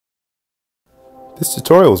This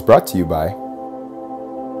tutorial is brought to you by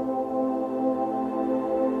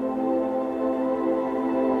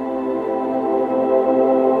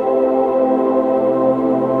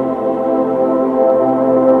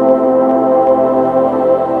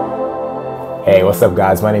Hey, what's up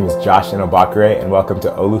guys? My name is Josh Inobakure and welcome to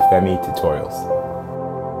Olufemi Tutorials.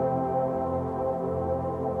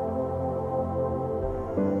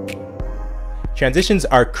 Transitions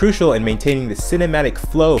are crucial in maintaining the cinematic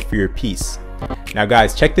flow for your piece. Now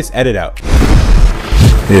guys, check this edit out.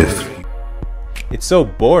 If. It's so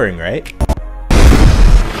boring, right?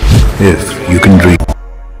 If you can dream.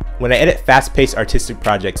 When I edit fast-paced artistic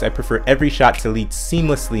projects, I prefer every shot to lead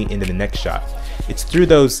seamlessly into the next shot. It's through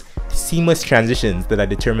those seamless transitions that I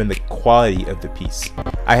determine the quality of the piece.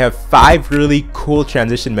 I have 5 really cool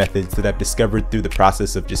transition methods that I've discovered through the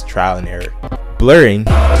process of just trial and error. Blurring,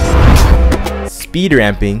 speed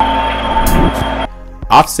ramping,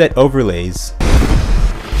 offset overlays,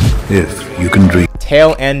 if you can dream,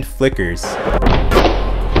 tail end flickers,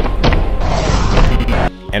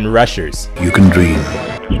 and rushers. You can dream.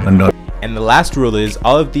 And the last rule is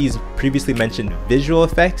all of these previously mentioned visual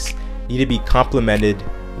effects need to be complemented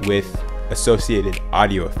with associated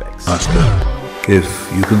audio effects. Master, if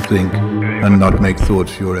you can think and not make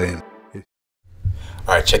thoughts your aim.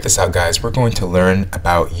 Alright, check this out guys. We're going to learn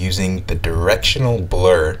about using the directional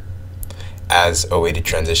blur as a way to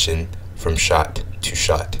transition from shot to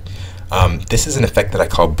shot. This is an effect that I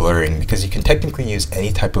call blurring because you can technically use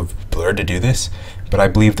any type of blur to do this, but I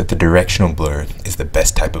believe that the directional blur is the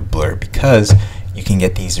best type of blur because you can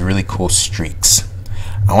get these really cool streaks.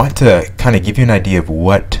 I want to kind of give you an idea of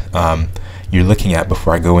what you're looking at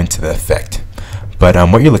before I go into the effect. But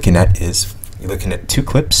what you're looking at is, you're looking at 2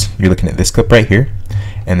 clips. You're looking at this clip right here,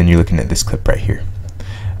 and then you're looking at this clip right here.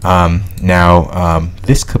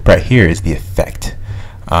 This clip right here is the effect.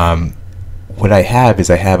 What I have is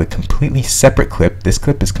I have a completely separate clip. This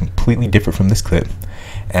clip is completely different from this clip.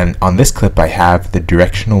 And on this clip I have the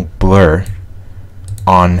directional blur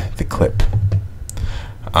on the clip.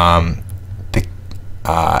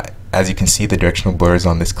 As you can see, the directional blur is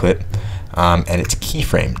on this clip, and it's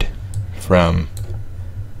keyframed from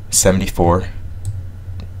 74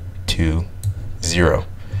 to 0.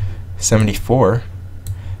 74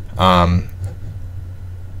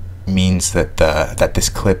 means that that this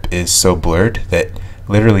clip is so blurred that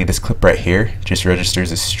literally this clip right here just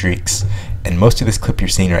registers as streaks, and most of this clip you're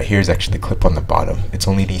seeing right here is actually the clip on the bottom. It's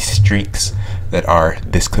only these streaks that are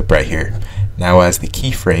this clip right here. Now as the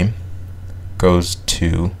keyframe goes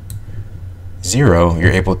to 0,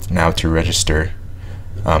 you're able now to register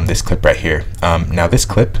this clip right here. Now this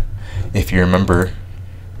clip, if you remember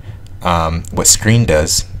what screen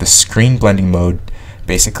does, the screen blending mode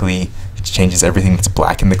basically changes everything that's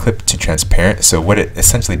black in the clip to transparent. So what it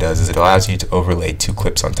essentially does is it allows you to overlay 2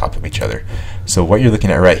 clips on top of each other. So what you're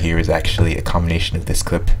looking at right here is actually a combination of this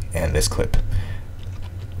clip and this clip.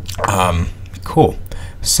 Cool.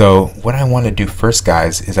 So what I want to do first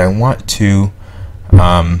guys is I want to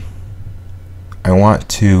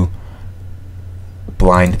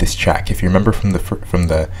blind this track. If you remember from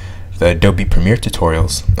the Adobe Premiere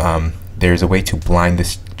tutorials, there's a way to blind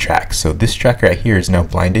this track. So this track right here is now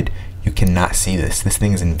blinded. You cannot see this. This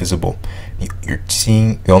thing is invisible. You're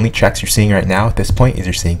seeing, the only tracks you're seeing right now at this point is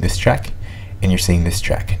you're seeing this track and you're seeing this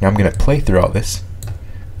track. Now I'm going to play through all this.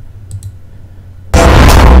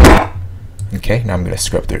 Okay, now I'm going to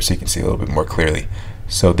scrub through it so you can see a little bit more clearly.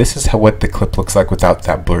 So this is what the clip looks like without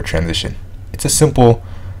that blur transition. It's a simple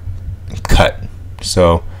cut.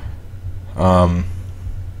 So you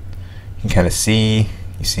can kind of see,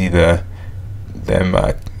 you see you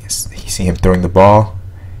see him throwing the ball,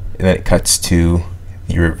 and then it cuts to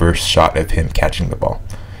the reverse shot of him catching the ball.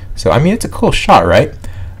 So I mean, it's a cool shot, right?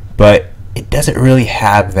 But it doesn't really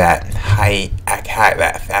have that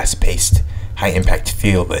that fast-paced, high-impact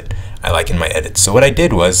feel that I like in my edits. So what I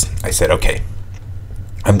did was I said, okay,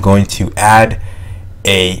 I'm going to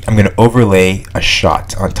overlay a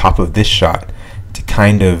shot on top of this shot to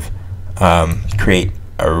kind of create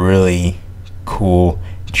a really cool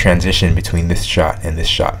transition between this shot and this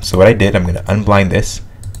shot. So what I did, I'm going to unblind this,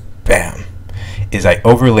 bam, is I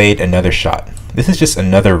overlaid another shot. This is just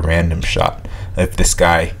another random shot of this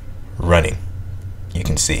guy running, you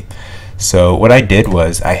can see. So what I did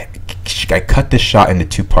was I cut this shot into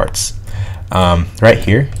 2 parts. Right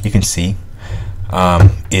here you can see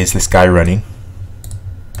is this guy running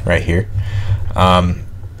right here, and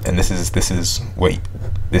this is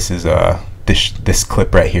this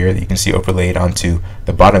clip right here that you can see overlaid onto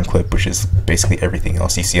the bottom clip, which is basically everything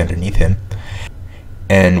else you see underneath him.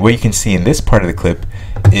 And what you can see in this part of the clip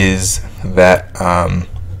is that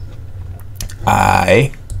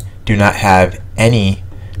I do not have any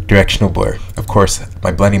directional blur. Of course,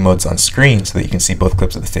 my blending mode's on screen so that you can see both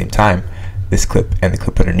clips at the same time, this clip and the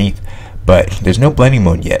clip underneath, but there's no blending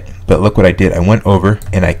mode yet. But look what I did. I went over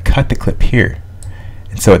and I cut the clip here.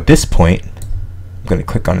 And so at this point, I'm going to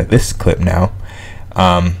click onto this clip now.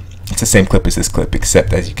 It's the same clip as this clip,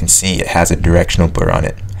 except as you can see, it has a directional blur on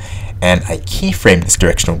it. And I keyframed this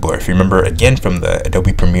directional blur. If you remember again from the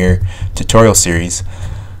Adobe Premiere tutorial series,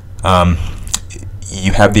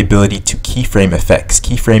 you have the ability to keyframe effects.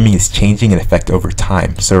 Keyframing is changing an effect over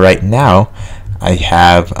time. So right now, I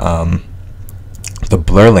have the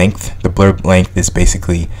blur length. The blur length is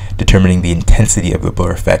basically determining the intensity of the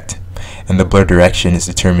blur effect, and the blur direction is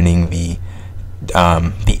determining the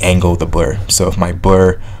angle of the blur. So if my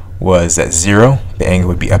blur was at 0, the angle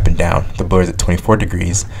would be up and down. The blur is at 24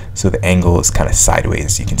 degrees, so the angle is kind of sideways,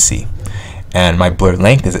 as you can see. And my blur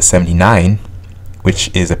length is at 79,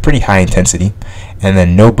 which is a pretty high intensity, and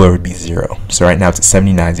then no blur would be 0. So right now it's at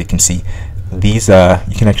 79, as you can see. These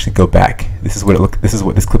you can actually go back. This is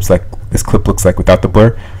what this clip's like. This clip looks like without the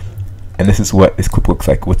blur, and this is what this clip looks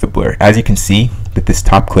like with the blur. As you can see, that this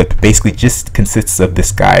top clip basically just consists of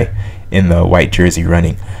this guy in the white jersey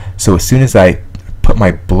running. So as soon as I put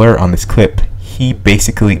my blur on this clip,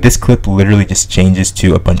 this clip literally just changes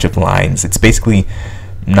to a bunch of lines. It's basically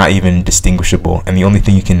not even distinguishable, and the only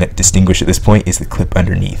thing you can distinguish at this point is the clip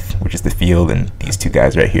underneath, which is the field, and these two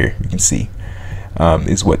guys right here, you can see,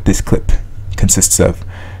 is what this clip consists of.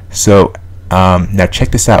 So now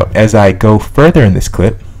check this out. As I go further in this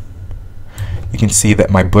clip, you can see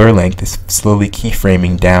that my blur length is slowly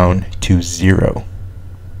keyframing down to 0.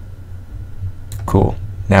 Cool.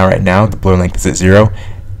 Now right now the blur length is at 0.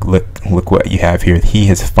 Look what you have here. He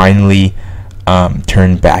has finally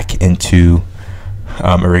turned back into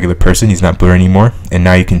a regular person. He's not blur anymore, and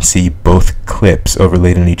now you can see both clips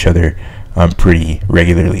overlaid on each other pretty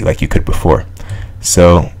regularly like you could before.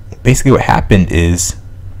 So basically what happened is,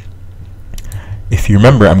 if you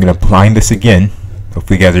remember, I'm going to blind this again.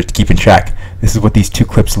 Hopefully you guys are keeping track. This is what these two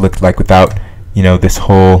clips looked like without, this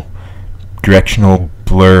whole directional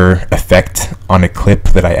blur effect on a clip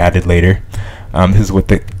that I added later. This is what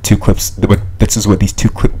these two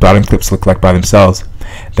bottom clips look like by themselves.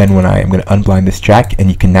 Then when I'm going to unblind this track, and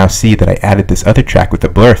you can now see that I added this other track with the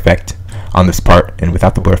blur effect on this part and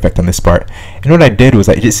without the blur effect on this part. And what I did was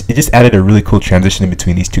it just added a really cool transition in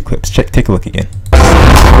between these two clips. Take a look again.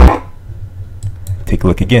 Take a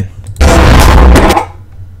look again.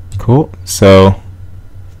 Cool. So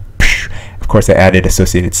of course I added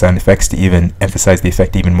associated sound effects to even emphasize the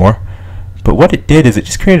effect even more. But what it did is it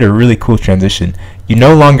just created a really cool transition. You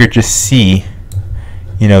no longer just see,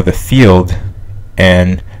 the field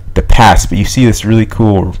and the pass, but you see this really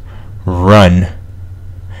cool run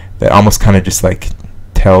that almost kind of just like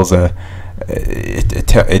tells it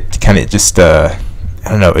kind of just I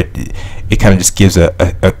don't know, it kind of just gives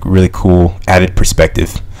a really cool added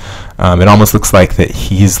perspective. It almost looks like that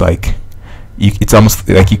he's like, it's almost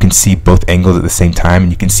like you can see both angles at the same time,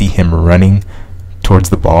 and you can see him running towards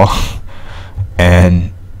the ball,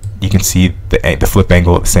 and you can see the flip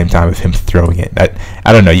angle at the same time of him throwing it.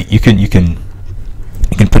 I don't know. You can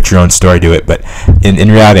put your own story to it, but in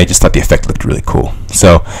reality, I just thought the effect looked really cool.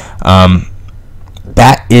 So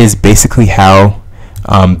that is basically how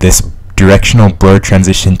this directional blur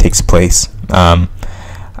transition takes place.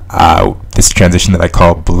 This transition that I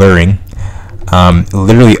call blurring.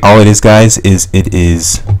 Literally, all it is, guys, is it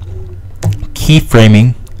is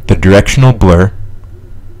keyframing the directional blur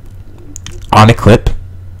on a clip,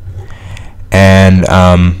 and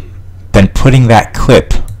then putting that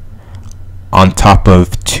clip on top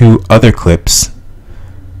of two other clips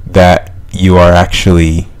that you are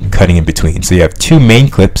actually cutting in between. So you have two main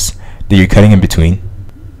clips that you're cutting in between,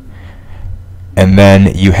 and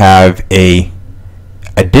then you have a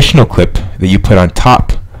additional clip that you put on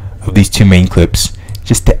top of these two main clips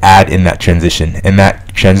just to add in that transition. And that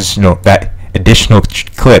additional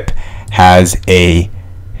clip has a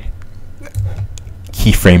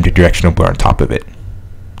keyframed directional blur on top of it.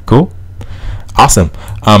 Cool? Awesome.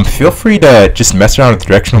 Feel free to just mess around with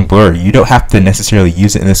directional blur. You don't have to necessarily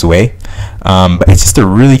use it in this way, but it's just a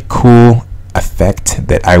really cool effect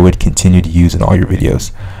that I would continue to use in all your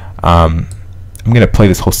videos. I'm going to play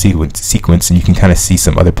this whole sequence, and you can kind of see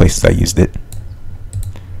some other places I used it.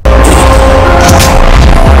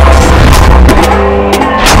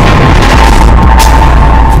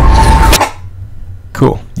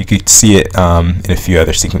 Cool. You could see it in a few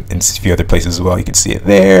other places as well. You could see it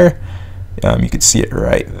there. You could see it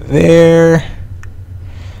right there.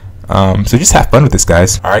 So just have fun with this,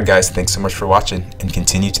 guys. Alright guys, thanks so much for watching, and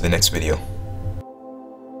continue to the next video.